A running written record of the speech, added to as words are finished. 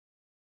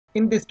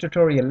In this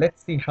tutorial,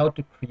 let's see how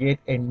to create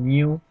a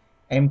new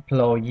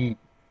employee.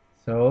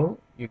 So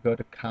you go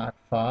to card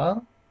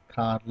file,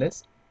 card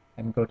list,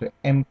 and go to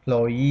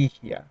employee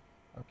here.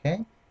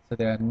 Okay, so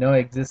there are no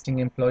existing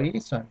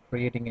employees, so I'm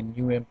creating a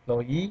new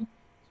employee.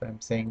 So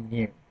I'm saying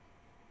new.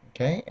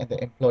 Okay, and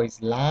the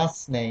employee's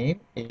last name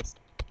is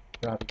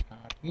Ravi,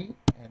 and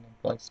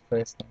employee's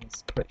first name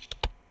is Krish.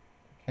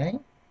 Okay,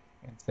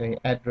 and say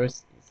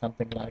address is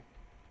something like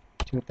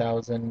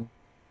 2000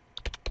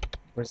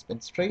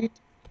 Brisbane Street,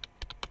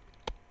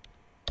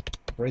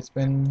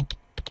 Brisbane,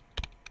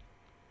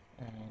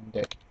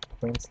 and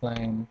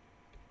Queensland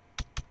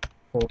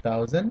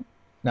 4000.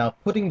 Now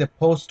putting the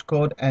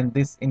postcode and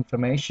this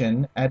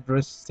information,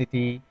 address,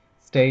 city,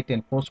 state,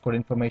 and postcode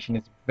information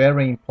is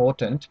very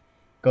important,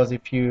 because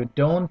if you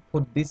don't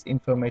put this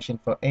information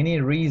for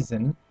any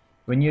reason,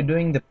 when you're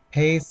doing the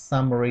pay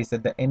summaries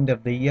at the end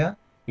of the year,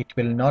 it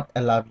will not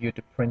allow you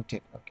to print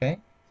it. Okay,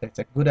 so it's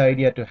a good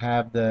idea to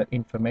have the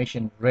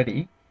information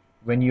ready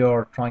when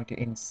you're trying to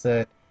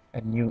insert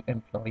a new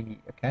employee.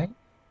 Okay,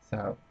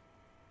 so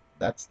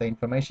that's the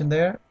information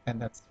there,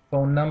 and that's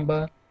phone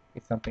number.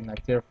 It's something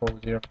like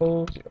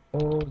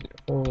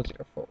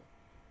 0404040404.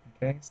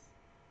 Okay,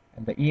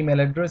 and the email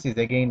address is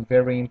again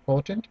very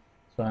important,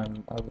 so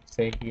I would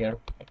say here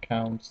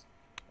accounts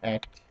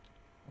at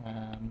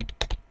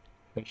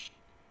Fish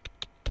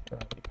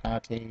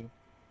Party,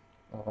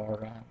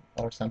 or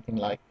something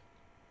like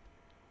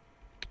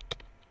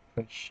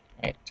fish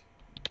at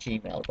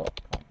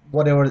gmail.com,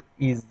 whatever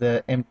is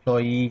the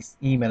employee's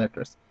email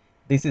address.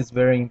 This is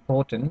very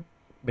important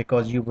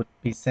because you would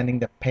be sending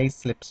the pay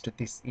slips to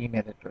this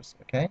email address.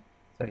 Okay,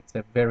 so it's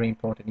a very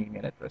important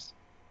email address.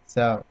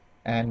 So,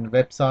 and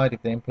website,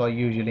 if the employee,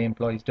 usually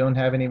employees don't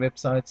have any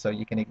website, so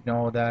you can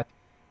ignore that.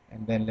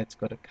 And then let's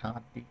go to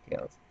card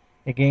details.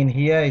 Again,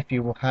 here, if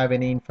you have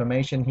any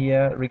information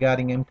here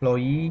regarding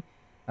employee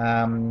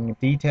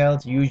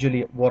details,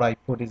 usually what I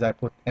put is I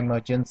put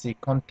emergency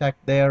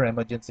contact there,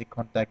 emergency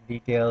contact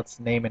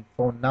details, name and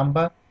phone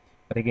number.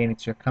 But again,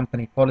 it's your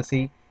company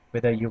policy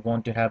whether you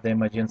want to have the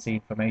emergency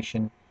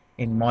information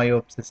in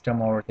MYOB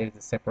system, or there is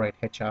a separate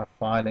HR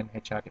file and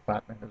HR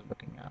department is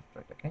looking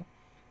after it. Okay,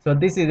 so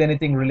this is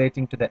anything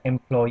relating to the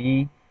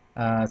employee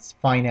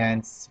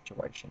finance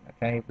situation.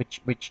 Okay,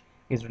 which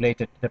is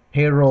related to the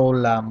payroll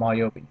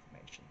MYOB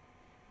information.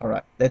 All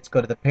right, let's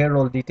go to the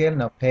payroll detail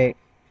now.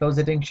 Close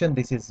attention,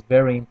 this is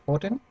very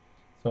important,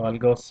 so I'll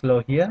go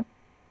slow here.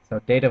 So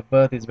date of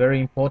birth is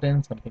very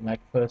important, something like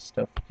 1st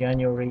of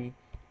January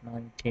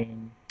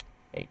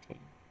 1980.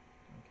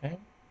 Okay,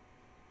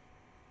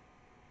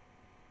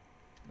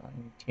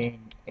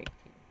 1980.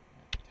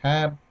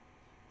 Tab.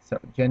 So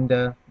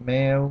gender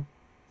male.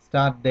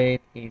 Start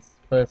date is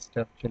 1st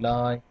of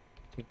July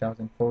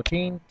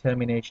 2014.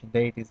 Termination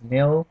date is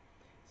nil.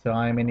 So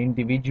I'm an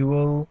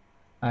individual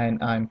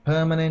and I'm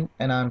permanent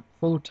and I'm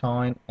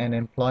full-time, and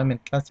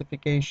employment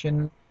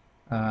classification.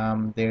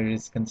 There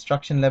is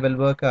construction level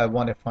worker. I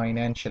want a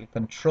financial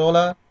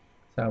controller.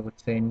 So I would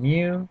say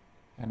new,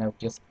 and I would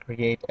just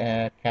create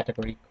a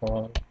category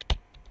called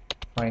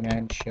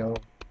financial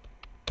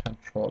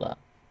controller.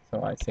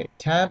 So I say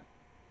tab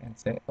and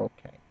say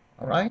OK.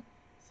 All right.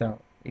 So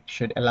it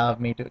should allow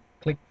me to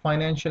click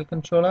financial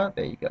controller.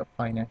 There you go,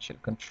 financial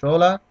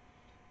controller.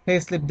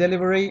 Payslip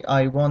delivery,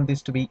 I want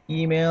this to be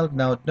emailed.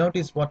 Now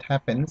notice what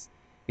happens.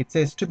 It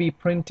says to be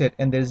printed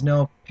and there's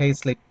no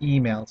payslip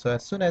email. So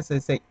as soon as I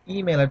say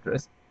email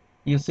address,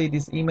 you see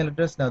this email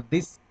address. Now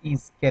this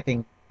is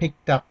getting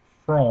picked up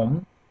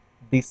from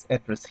this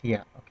address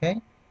here.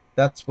 Okay,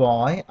 that's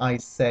why I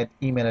said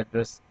email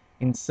address.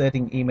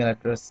 Inserting email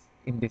address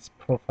in this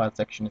profile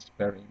section is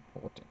very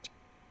important.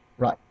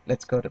 Right,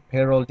 let's go to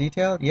payroll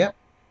detail. Yep,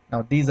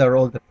 now these are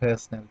all the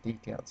personal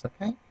details.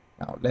 Okay,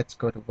 now let's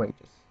go to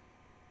wages.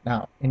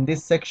 Now in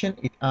this section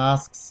it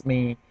asks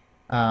me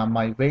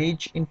my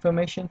wage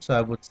information, so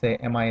I would say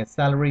am I a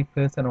salary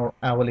person or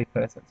hourly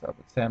person. So I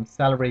would say I'm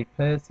salary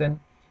person.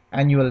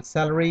 Annual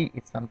salary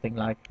is something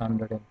like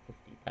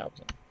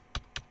 150,000.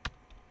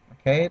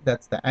 Okay,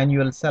 that's the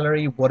annual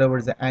salary. Whatever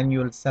is the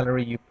annual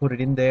salary, you put it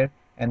in there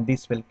and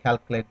this will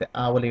calculate the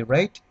hourly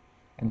rate.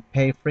 And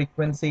pay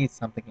frequency is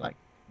something like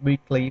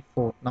weekly,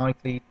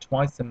 fortnightly,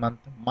 twice a month,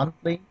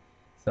 monthly.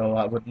 So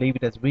I would leave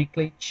it as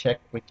weekly. Check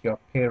with your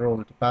payroll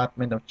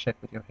department or check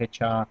with your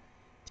HR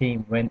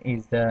team when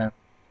is the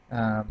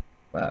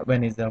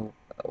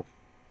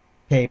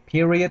pay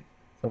period.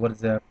 So what is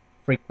the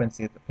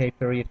frequency of the pay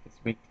period? It's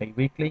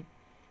weekly.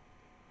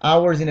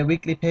 Hours in a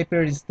weekly pay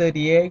period is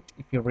 38.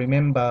 If you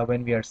remember,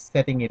 when we are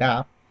setting it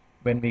up,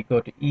 when we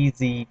go to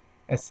Easy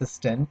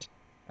Assistant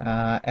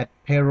at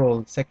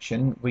payroll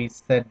section, we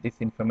set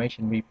this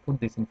information, we put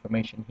this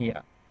information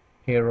here,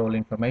 payroll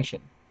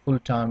information.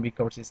 Full-time week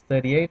hours is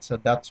 38, so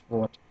that's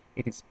what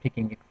it is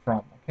picking it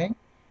from. Okay,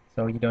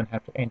 so you don't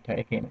have to enter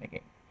again and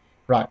again.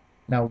 Right,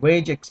 now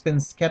wage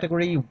expense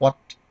category, what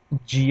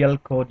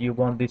GL code you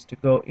want this to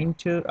go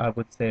into. I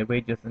would say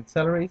wages and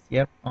salaries.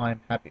 Yep, I'm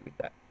happy with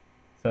that,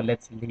 so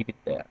let's leave it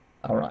there.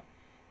 All right,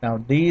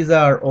 now these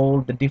are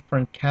all the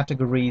different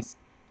categories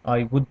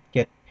I would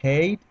get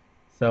paid.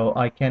 So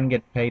I can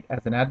get paid as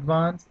an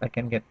advance, I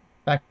can get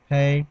back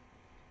pay,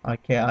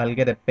 I'll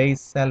get a base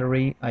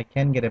salary, I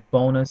can get a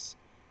bonus,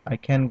 I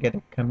can get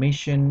a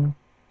commission,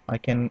 I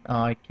can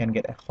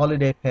get a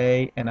holiday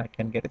pay, and I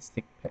can get a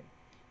sick pay.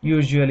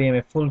 Usually I'm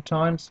a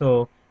full-time,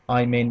 so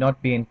I may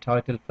not be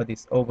entitled for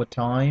this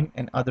overtime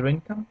and other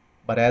income,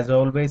 but as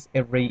always,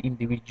 every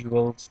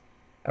individual's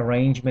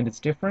arrangement is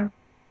different.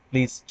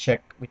 Please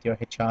check with your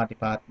HR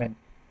department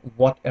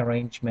what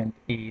arrangement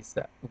is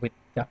with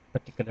that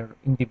particular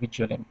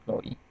individual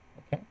employee.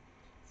 Okay,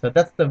 so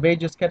that's the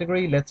wages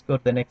category. Let's go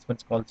to the next one.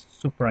 It's called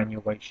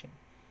superannuation.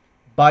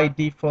 By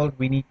default,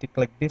 we need to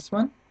click this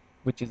one,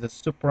 which is a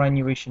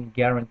superannuation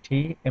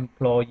guarantee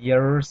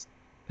employer's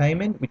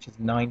payment, which is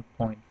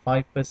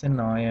 9.5%.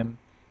 I am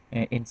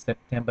in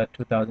September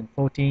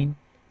 2014,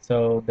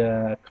 so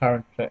the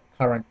current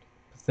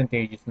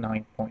percentage is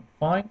 9.5,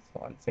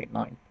 so I'll say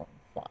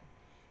 9.5.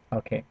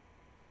 Okay,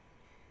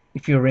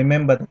 if you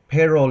remember the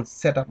payroll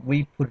setup,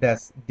 we put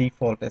as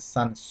default as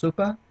Sun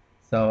Super.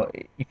 So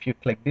if you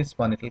click this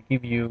one, it will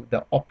give you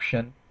the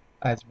option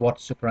as what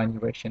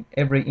superannuation.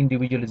 Every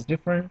individual is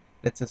different.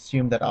 Let's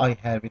assume that I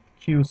have it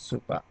Q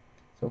Super.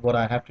 So what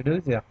I have to do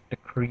is I have to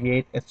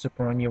create a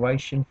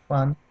superannuation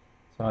fund.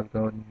 So I'll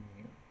go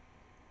new.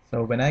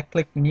 So when I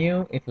click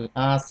new, it will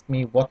ask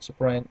me what's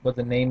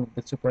the name of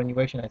the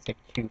superannuation. I say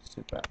Q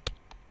Super.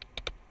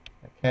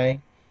 Okay,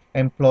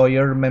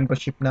 employer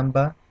membership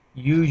number.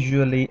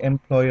 Usually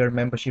employer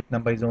membership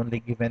number is only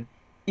given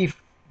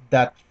if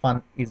that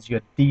fund is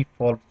your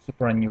default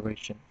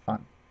superannuation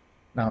fund.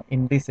 Now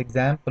in this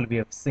example, we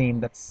have seen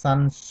that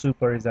Sun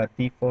Super is our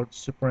default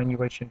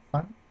superannuation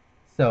fund.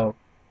 So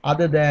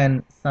other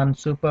than Sun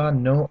Super,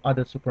 no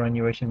other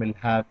superannuation will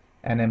have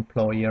an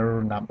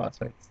employer number.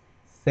 So it's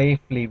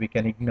safely we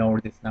can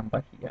ignore this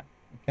number here.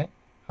 Okay,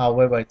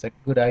 however, it's a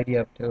good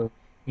idea to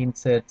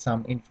insert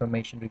some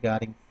information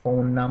regarding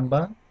phone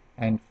number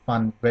and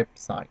fund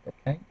website.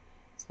 Okay,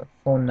 so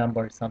phone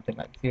number is something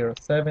like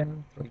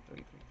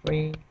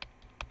 073333.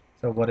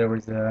 So whatever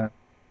is the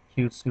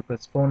Q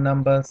Super's phone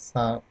number,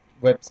 so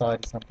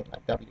website is something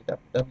like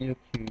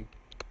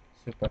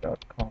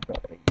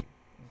www.qsuper.com.au.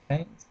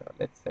 Okay, so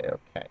let's say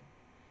okay.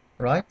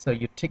 Right, so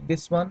you tick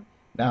this one.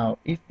 Now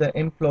if the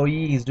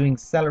employee is doing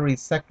salary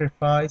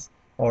sacrifice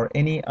or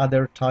any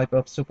other type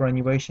of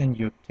superannuation,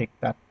 you tick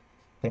that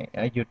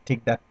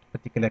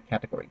particular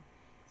category.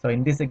 So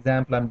in this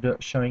example, I'm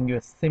showing you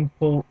a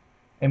simple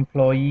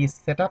employee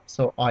setup,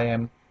 so I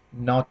am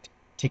not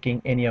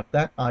ticking any of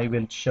that. I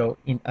will show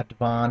in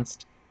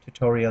advanced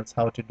tutorials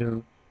how to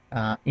do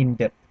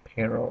in-depth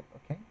payroll.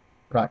 Okay,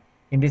 right,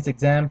 in this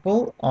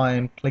example I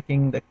am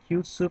clicking the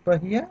Q Super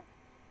here.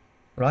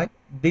 Right,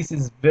 this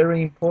is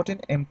very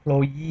important.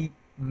 Employee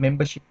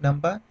membership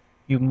number,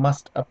 you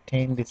must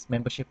obtain this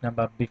membership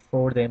number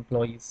before the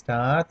employee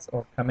starts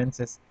or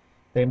commences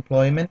the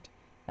employment,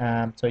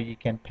 so you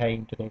can pay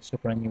into the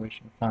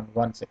superannuation fund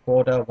once a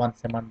quarter,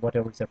 once a month,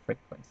 whatever is the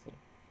frequency.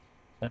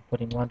 So I'm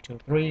putting 1 2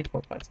 3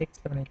 4 5 6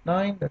 7 8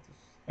 9. That's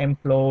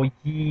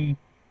employee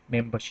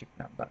membership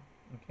number.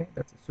 Okay,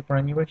 that's a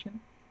superannuation.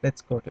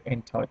 Let's go to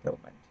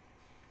entitlement.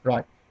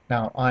 Right,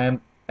 now I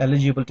am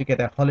eligible to get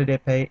a holiday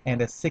pay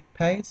and a sick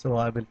pay, so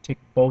I will tick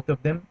both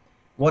of them.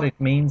 What it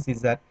means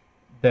is that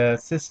the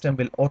system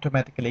will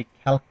automatically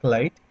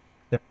calculate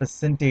the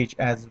percentage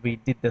as we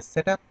did the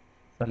setup.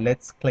 So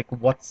let's click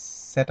what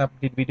setup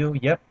did we do.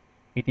 Yep,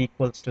 it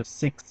equals to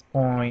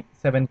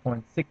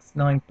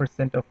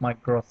 7.69% of my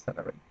gross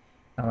salary.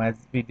 Now as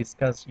we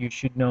discussed, you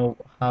should know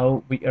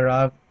how we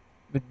arrive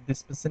with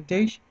this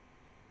percentage.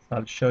 So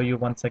I'll show you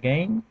once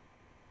again.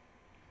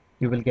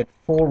 You will get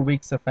 4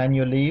 weeks of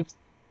annual leaves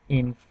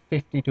in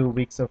 52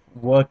 weeks of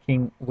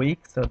working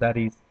weeks, so that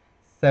is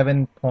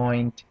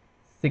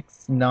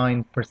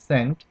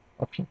 7.69%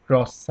 of your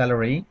gross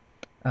salary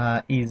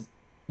is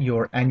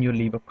your annual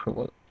leave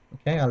accrual.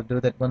 Okay, I'll do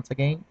that once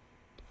again.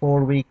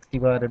 4 weeks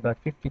divided by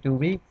 52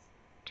 weeks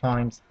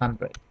times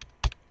 100,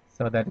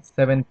 so that is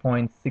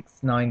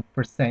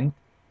 7.69%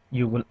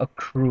 you will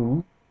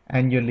accrue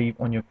annual leave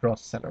on your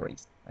gross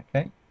salaries.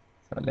 Okay,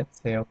 so let's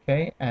say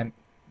okay, and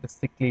the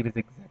sick leave is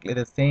exactly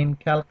the same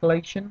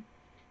calculation.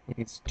 It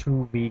is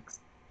 2 weeks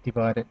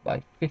divided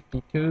by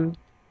 52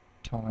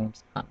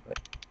 times 100.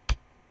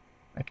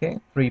 Okay,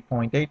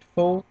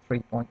 3.84,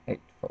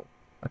 3.84.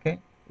 Okay,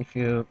 if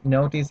you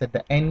notice at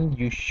the end,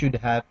 you should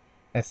have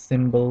a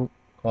symbol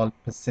called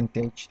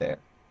percentage there.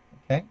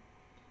 Okay,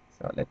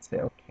 so let's say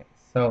okay.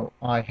 So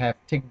I have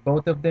ticked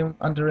both of them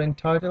under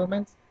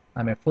entitlements.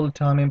 I'm a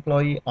full-time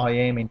employee. I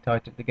am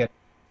entitled to get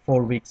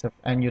 4 weeks of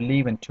annual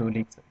leave and 2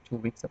 weeks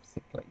of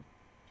sick leave.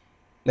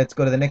 Let's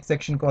go to the next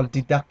section called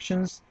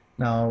deductions.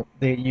 Now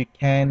the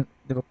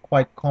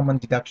quite common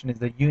deduction is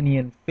the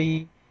union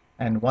fee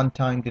and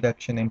one-time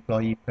deduction,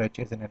 employee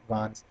purchase and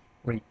advance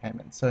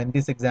repayment. So in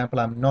this example,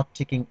 I'm not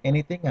ticking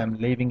anything, I'm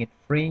leaving it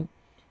free,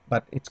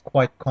 but it's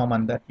quite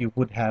common that you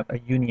would have a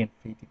union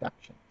fee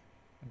deduction.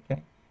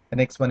 Okay, the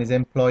next one is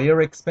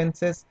employer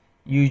expenses.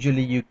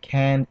 Usually you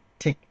can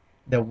tick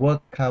the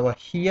work cover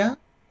here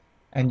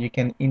and you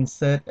can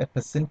insert a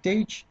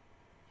percentage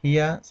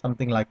here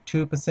something like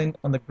 2%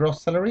 on the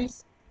gross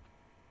salaries,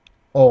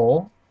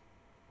 or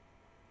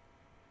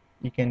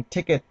you can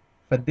tick it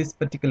for this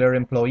particular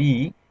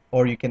employee,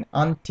 or you can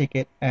untick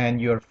it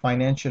and your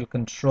financial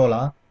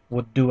controller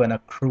would do an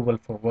accrual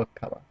for work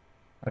cover.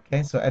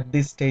 Okay, so at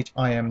this stage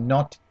I am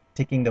not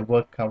ticking the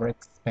work cover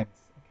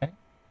expense. Okay,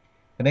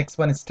 the next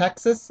one is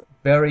taxes.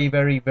 Very,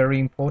 very, very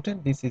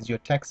important. This is your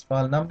tax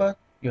file number,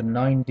 your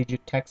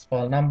 9-digit tax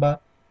file number,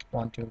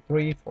 1 2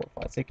 3 4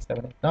 5 6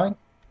 7 8 9.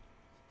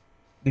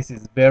 This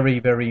is very,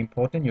 very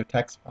important, your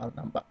tax file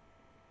number.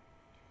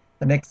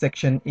 The next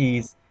section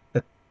is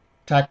the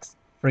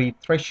tax-free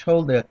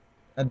threshold. There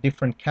are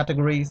different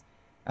categories.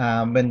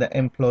 When the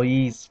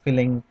employee is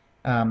filling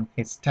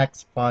his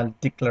tax file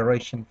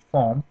declaration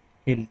form,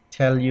 he'll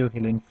tell you,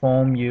 he'll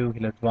inform you,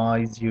 he'll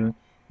advise you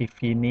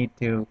if you need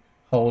to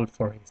hold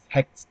for his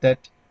HECS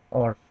debt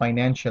or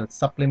financial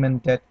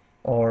supplement debt,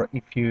 or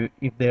if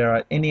there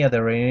are any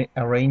other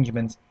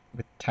arrangements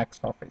with tax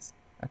office.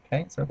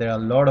 Okay, so there are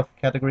a lot of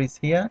categories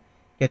here.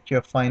 Get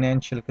your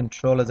financial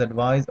controller's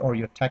advice or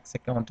your tax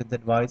accountant's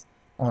advice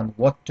on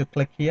what to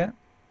click here.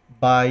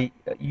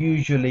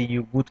 Usually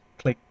you would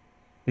click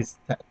this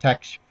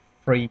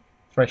tax-free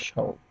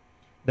threshold.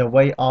 The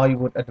way I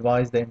would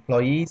advise the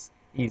employees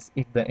is,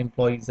 if the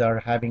employees are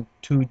having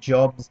 2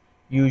 jobs,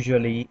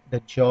 usually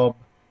the job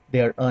they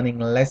are earning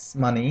less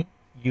money,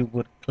 you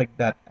would click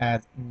that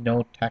as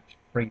no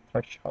tax-free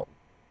threshold.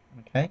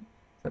 Okay,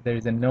 so there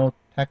is a no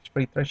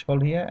tax-free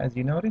threshold here. As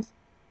you notice,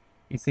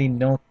 you see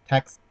no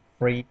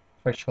tax-free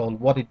threshold.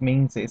 What it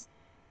means is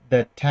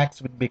the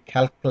tax would be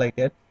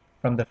calculated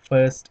from the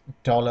first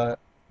dollar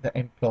the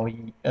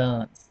employee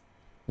earns,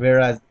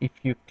 whereas if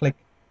you click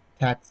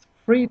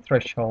tax-free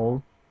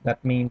threshold,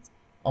 that means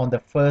on the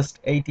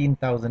first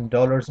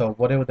 $18,000 or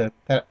whatever the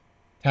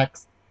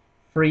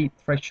tax-free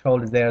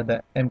threshold is there,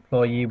 the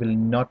employee will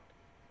not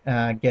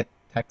get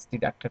tax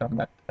deducted on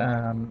that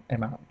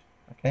amount.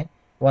 Okay,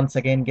 once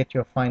again, get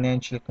your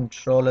financial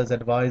controller's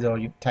advice or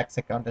your tax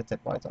accountant's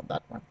advice on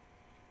that one.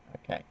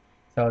 Okay,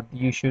 so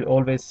you should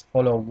always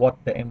follow what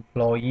the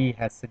employee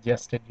has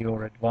suggested you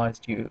or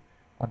advised you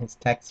on his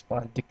tax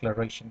file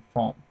declaration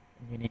form.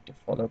 You need to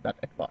follow that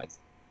advice.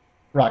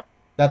 Right,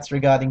 that's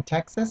regarding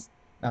taxes.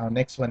 Now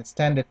next one is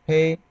standard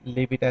pay.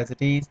 Leave it as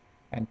it is,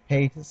 and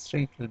pay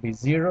history, it will be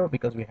 0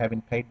 because we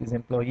haven't paid this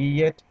employee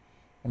yet.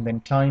 And then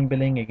time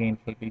billing, again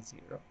it will be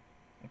 0.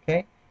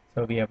 Okay,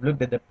 so we have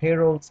looked at the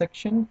payroll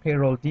section,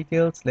 payroll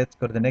details. Let's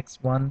go to the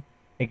next one.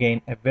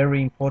 Again, a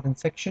very important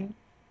section.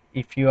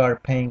 If you are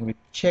paying with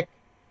check,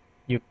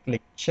 you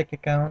click check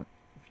account.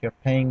 If you're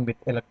paying with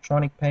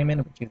electronic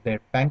payment, which is their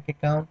bank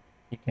account,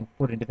 you can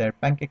put into their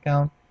bank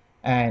account.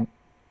 And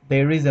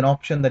there is an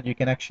option that you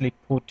can actually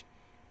put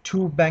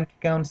 2 bank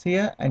accounts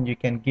here, and you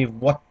can give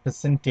what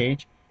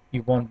percentage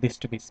you want this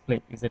to be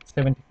split. Is it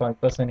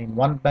 75% in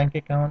one bank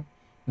account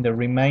and the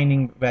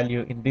remaining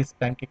value in this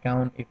bank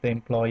account if the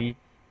employee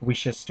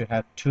wishes to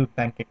have 2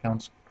 bank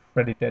accounts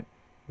credited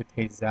with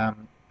his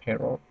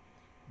payroll?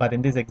 But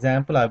in this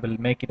example, I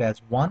will make it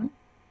as 1,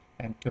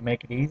 and to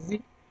make it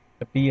easy,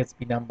 the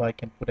BSB number I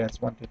can put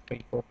as 1 2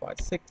 3 4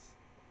 5 6.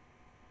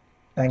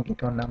 Bank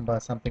account number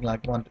something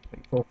like 1 2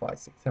 3 4 5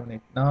 6 7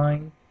 8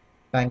 9.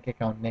 Bank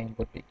account name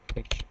would be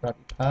Krish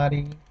Ravi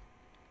Party.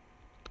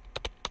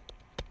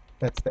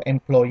 That's the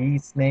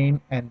employee's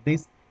name, and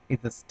this is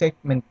the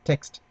statement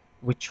text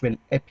which will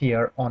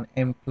appear on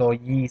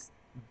employee's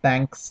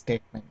bank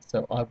statement.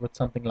 So I would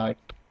something like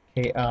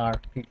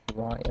KRPTY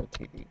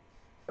Ltd,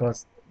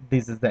 because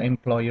this is the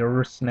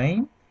employer's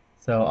name,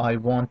 so I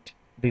want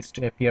this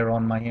to appear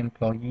on my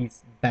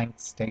employee's bank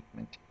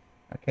statement.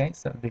 Okay,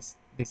 so this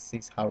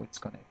is how it's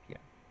going to appear.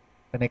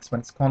 The next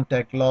one is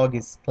contact log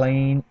is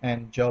clean,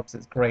 and jobs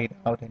is grayed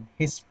out, and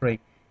history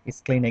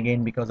is clean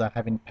again because I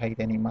haven't paid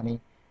any money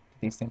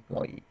to this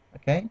employee.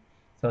 Okay,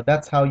 so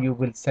that's how you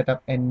will set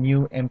up a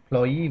new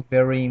employee.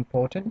 Very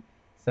important.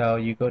 So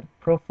you go to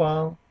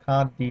profile,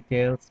 card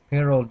details,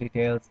 payroll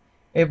details.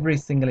 Every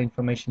single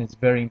information is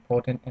very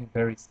important and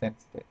very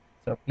sensitive.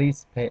 So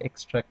please pay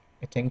extra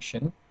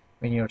attention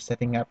when you're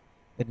setting up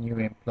the new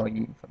employee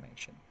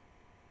information.